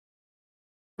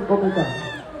Omega.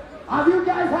 Have you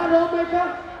guys had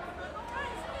Omega?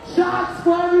 Shots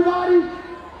for everybody.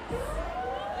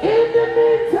 In the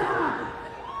meantime,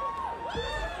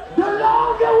 the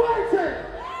long-awaited,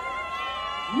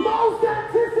 most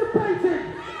anticipated.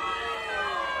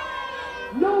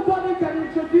 Nobody can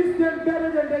introduce them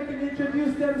better than they can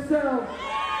introduce themselves.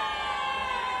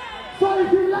 So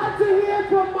if you'd like to hear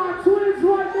from my twins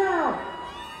right now,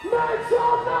 make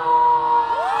some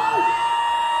noise!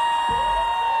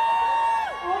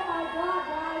 Oh my God,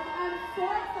 guys, I'm so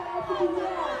excited to be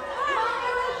here. My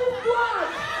energy squad!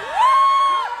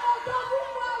 I'm talking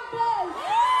from this!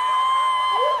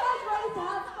 Are you guys ready to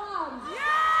have fun?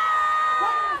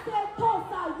 When I say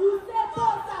Tosa, you say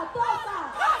Tosa, Tosa!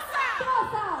 Tosa!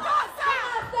 Tosa! Tosa! When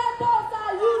I say Tosa,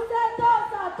 you say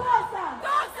Tosa, Tosa!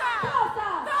 Tosa! Tosa!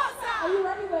 Tosa! Are you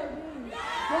ready, baby?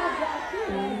 God bless you.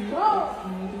 Let's go!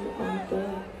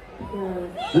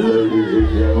 Ladies and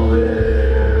gentlemen,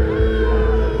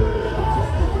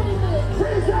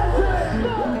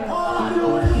 all I do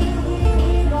is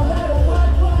no matter what,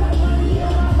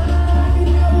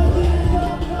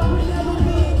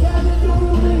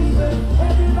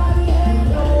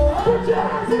 put your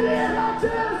hands in the air like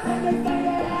this. And they say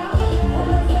it out, and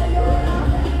they say it out,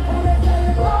 and they say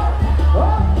it out.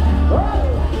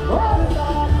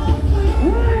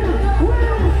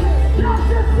 Win, not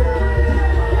just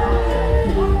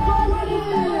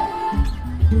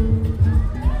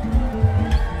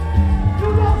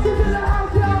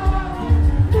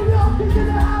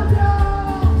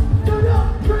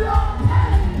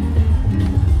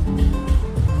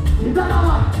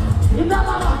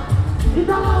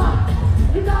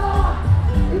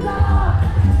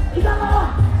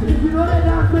if you know that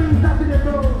dance, please stop it and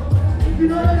go. If you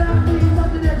know that dance, please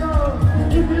stop it and go.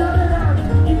 If you know that dance,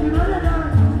 if you know that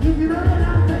dance, if you know that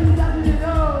dance, please stop it and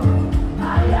go.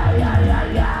 Ay, ay, ay,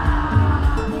 ay, ay.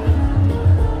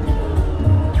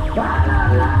 La, la,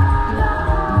 la, la.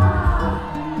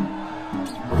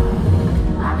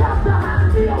 I got the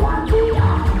Handi, Wanni.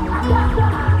 I got the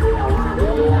Handi, Wanni.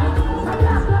 I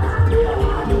got the Handi,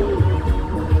 Wanni.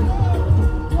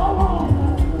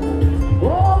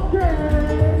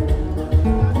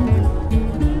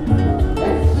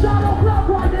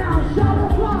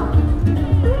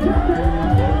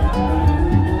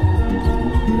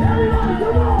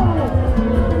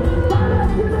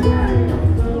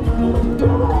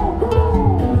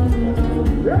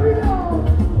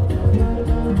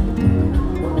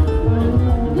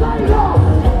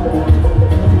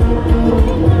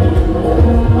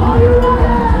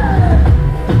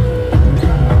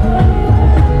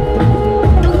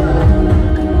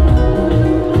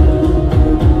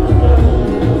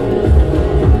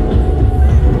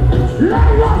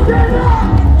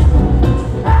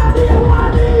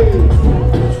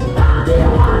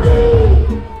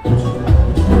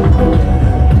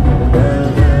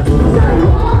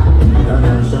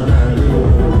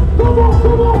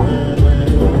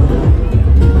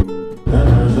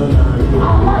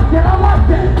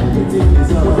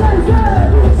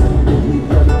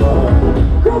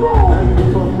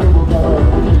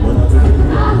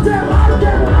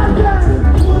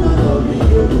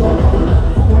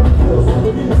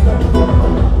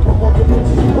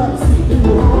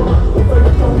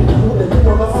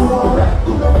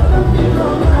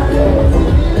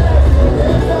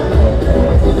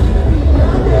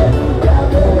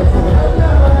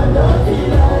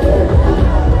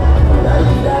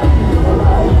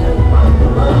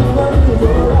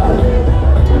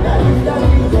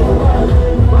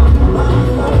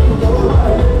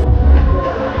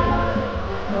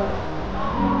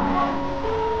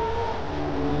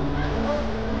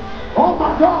 Oh my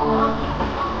God!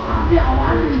 Yeah,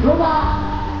 Wanni, come on!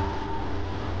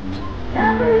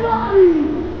 Everybody!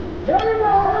 Here we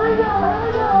go, here we go, here we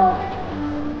go!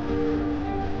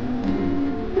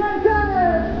 Get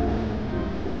it!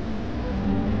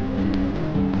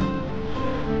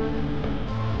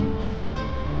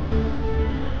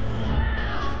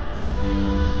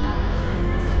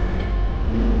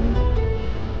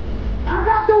 I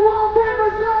got the wallpaper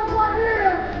song right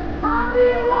here! Handi,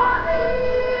 Wanni!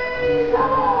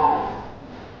 Come on!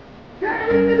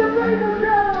 Baby, the paper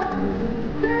girl!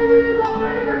 Baby, the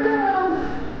paper girl!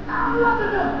 I'm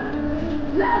loving it!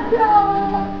 Let's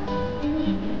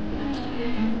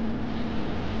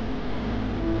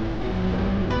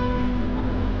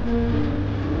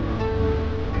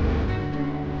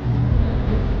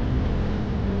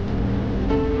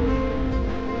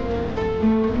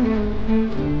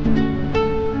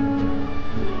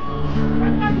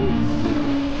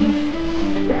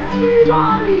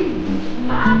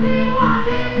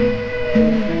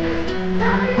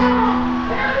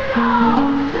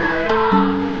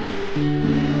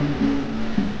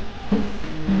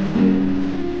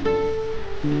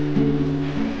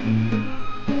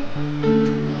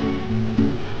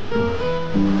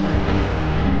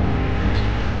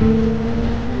Handi,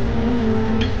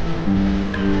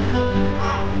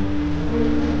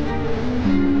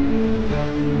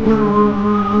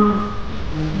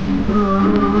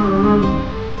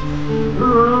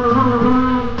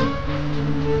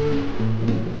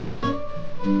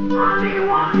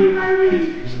 Wanni, baby!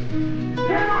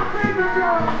 Get my favorite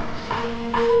girl!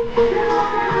 Get my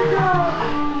favorite girl!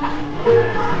 Get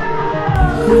my favorite girl!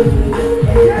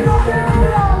 Get my favorite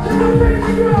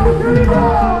girl! Get my favorite girl! Here we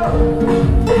go!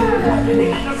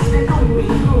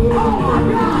 Oh my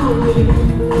God!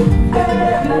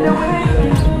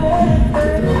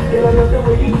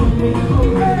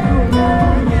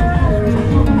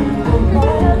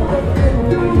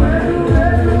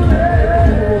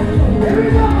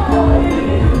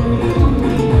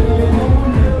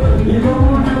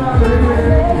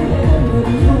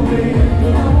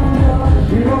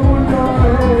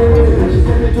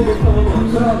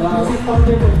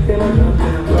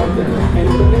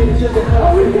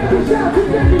 Oh, we get the shot, we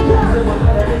get the shot.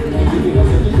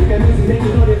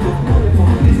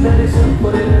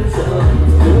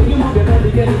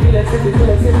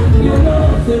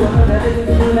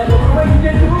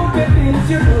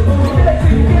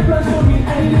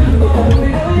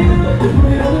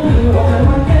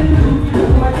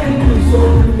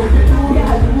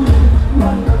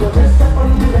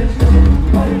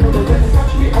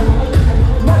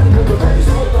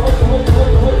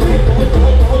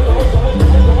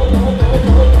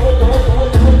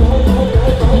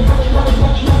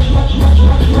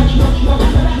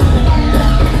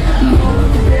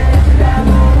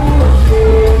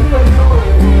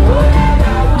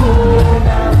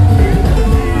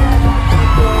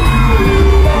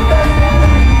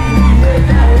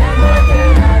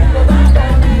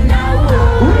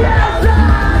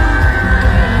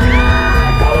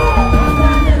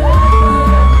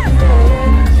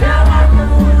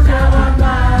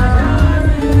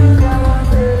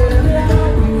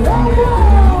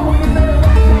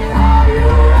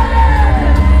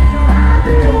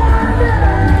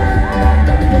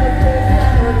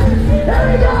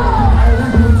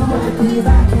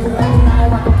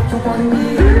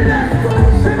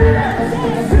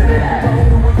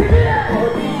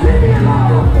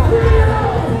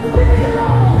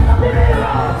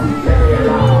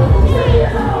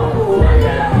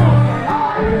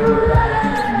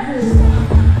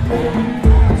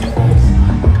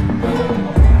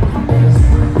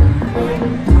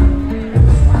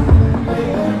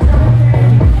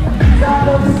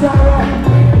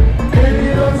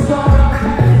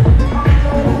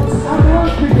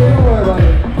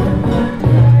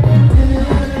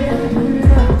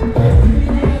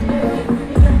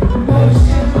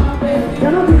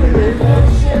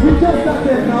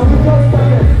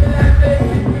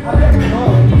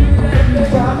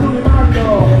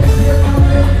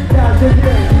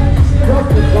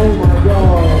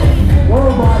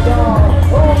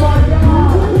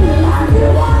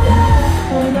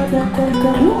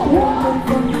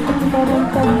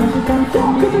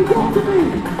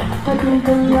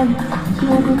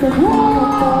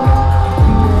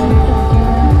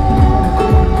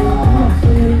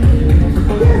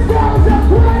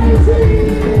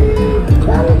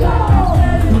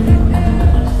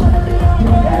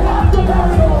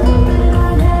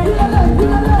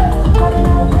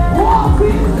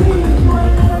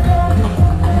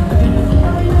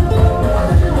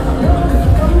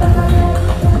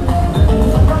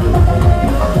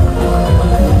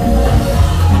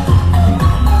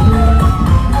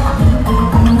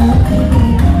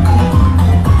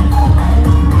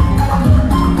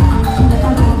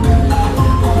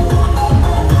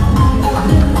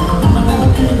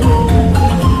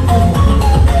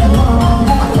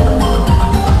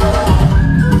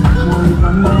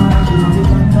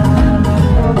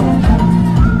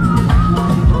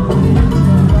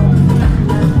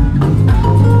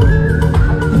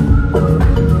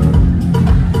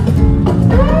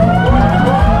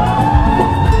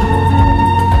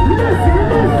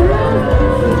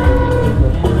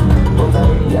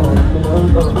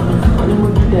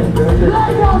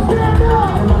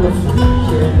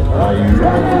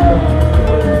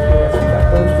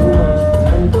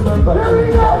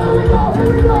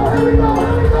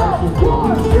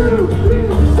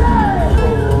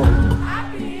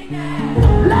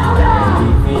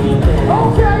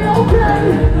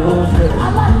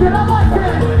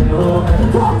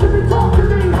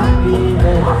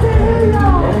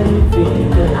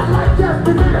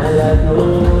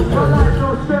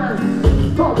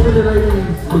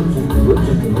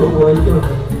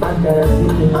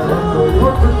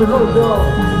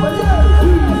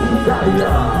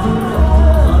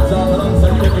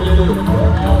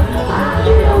 Salam,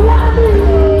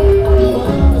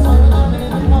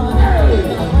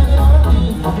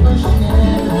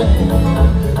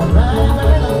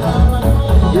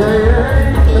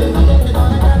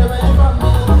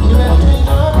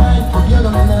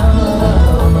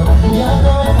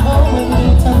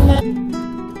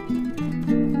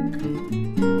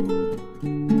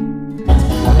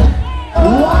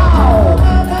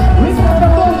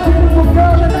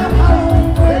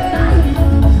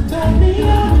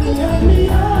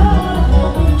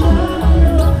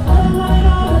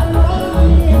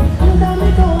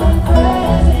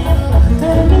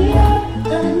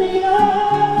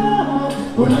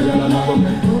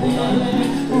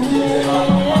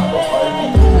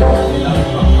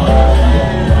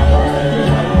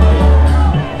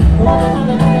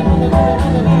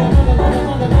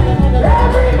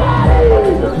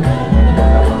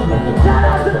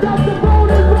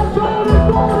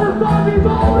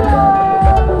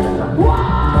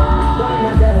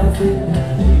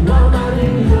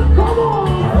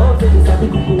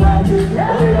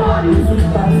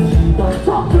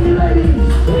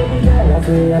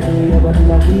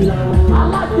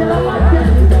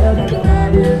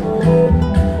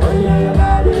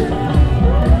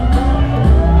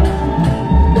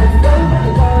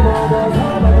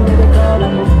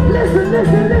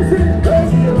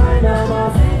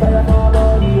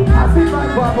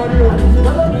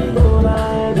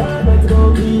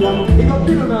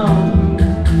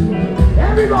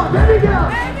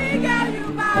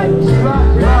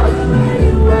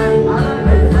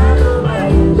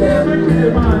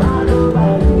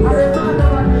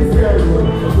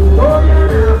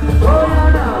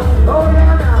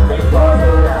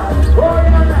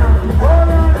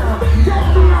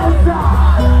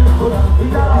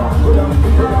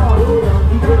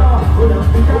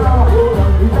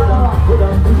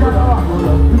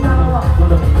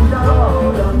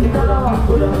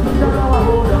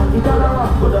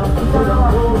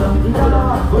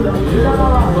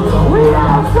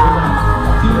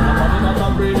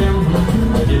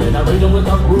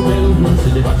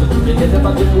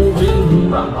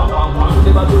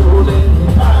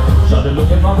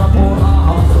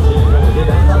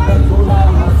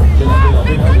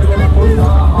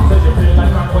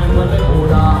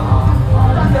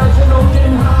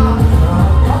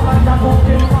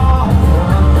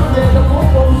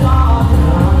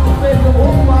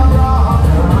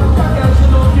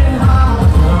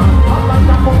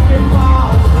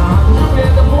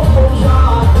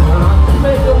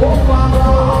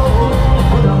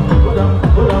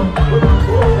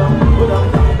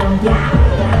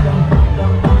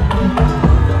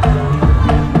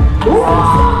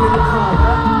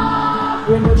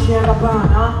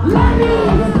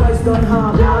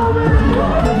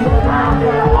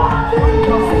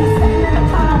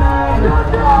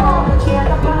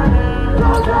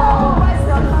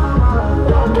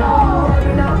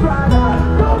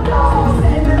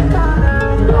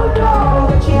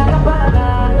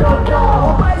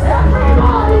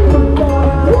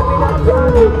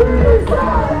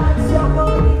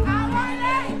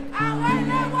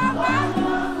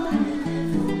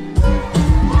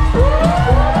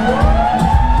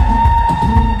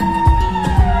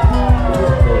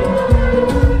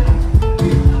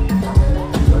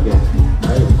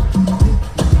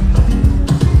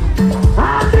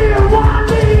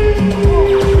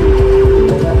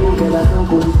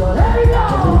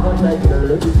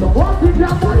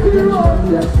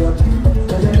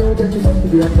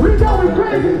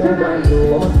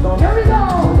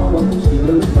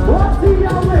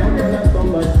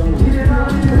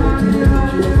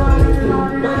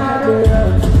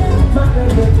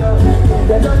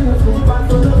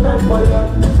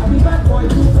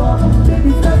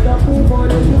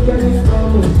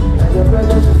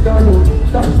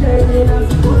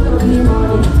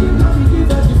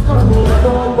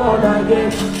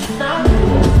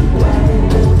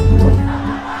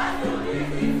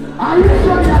 Are you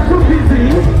sure you're too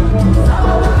busy?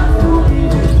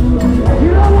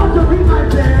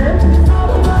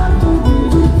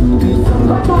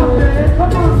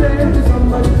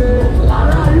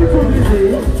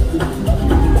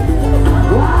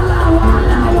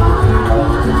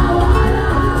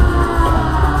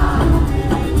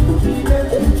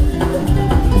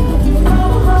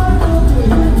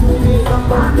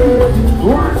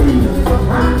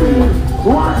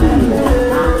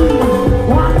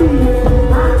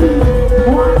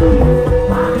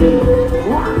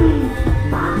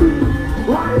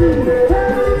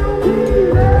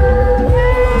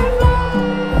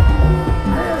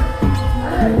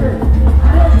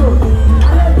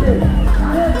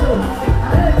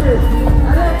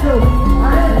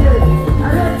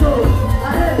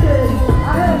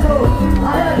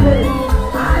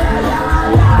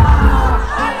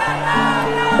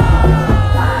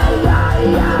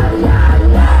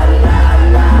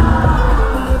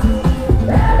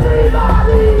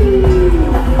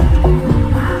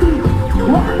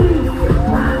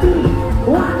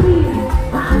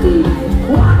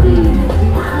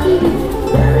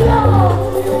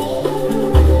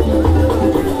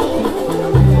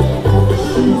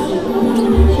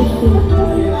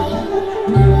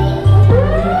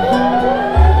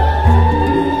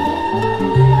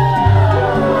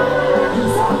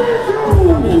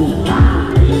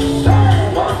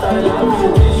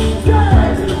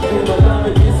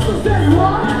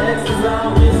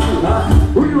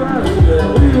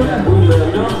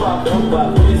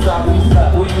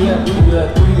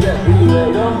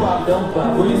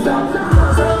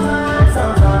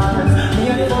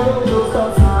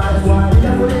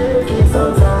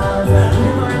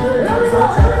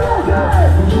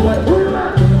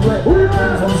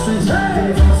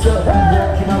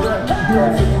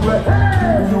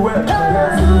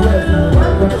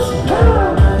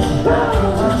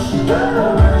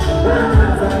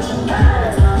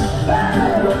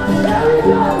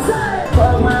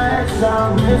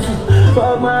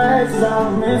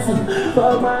 I'm missing.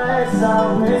 For my ex,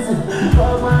 I'm missing.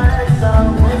 For my ex,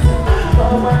 I'm missing.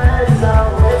 For my ex,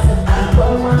 I'm missing.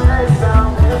 For my ex,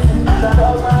 I'm missing.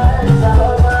 For my ex,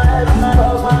 for my ex,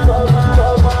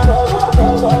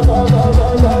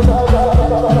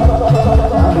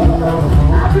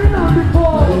 I've been on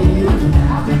before.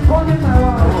 I've been calling my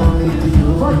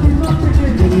wife, but she's not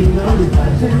picking. I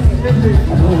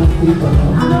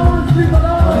don't want to sleep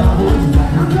alone.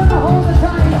 I'm gonna hold the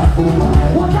tight.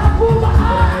 When I pull my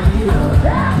eyes,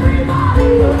 everybody.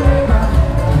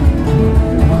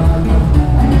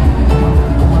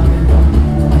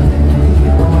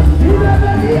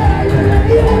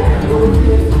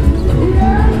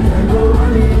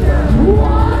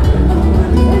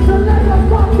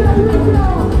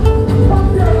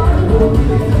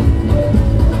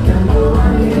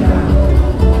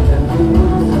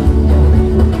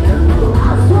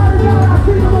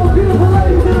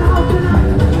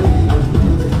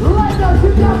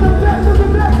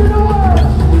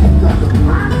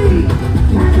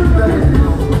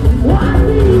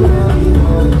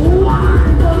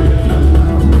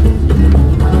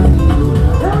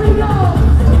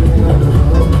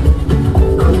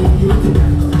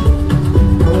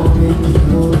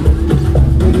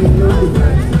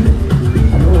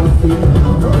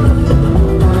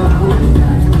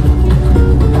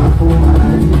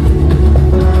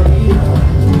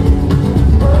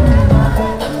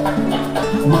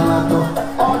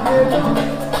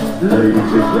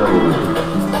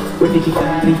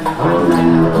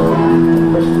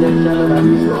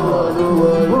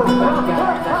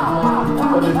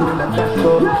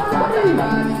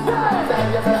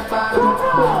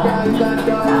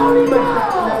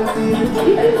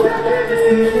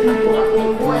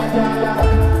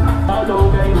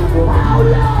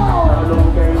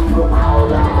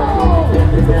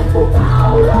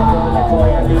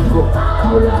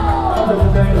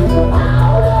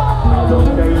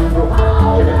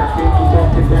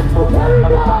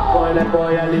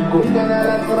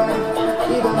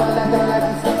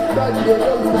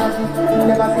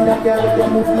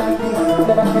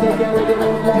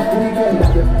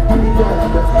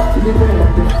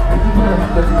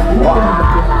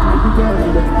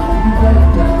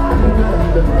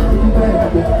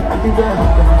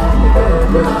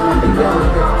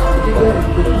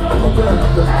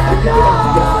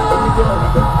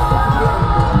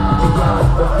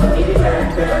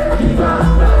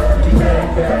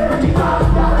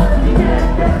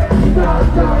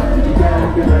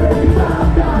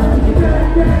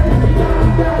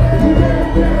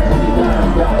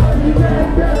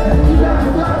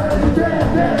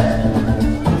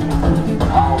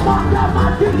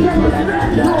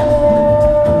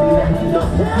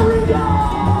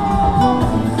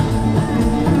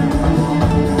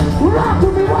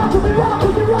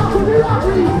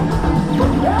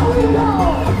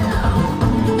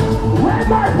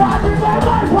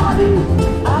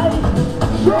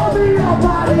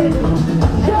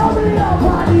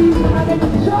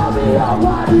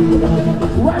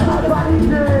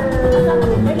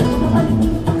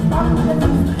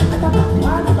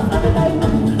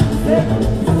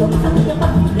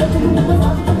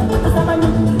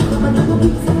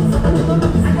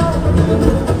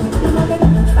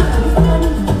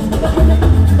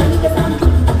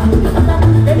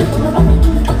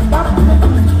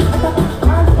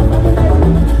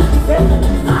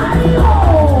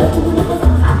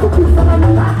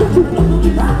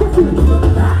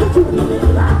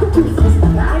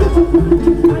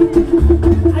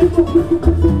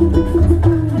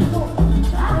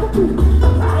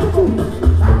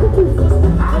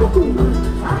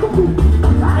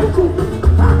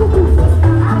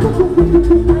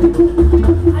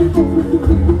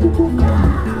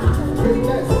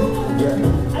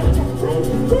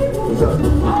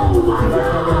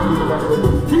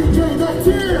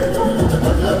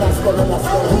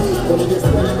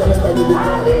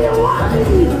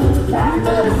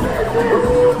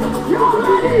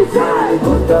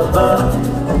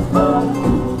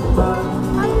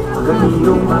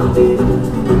 Handi.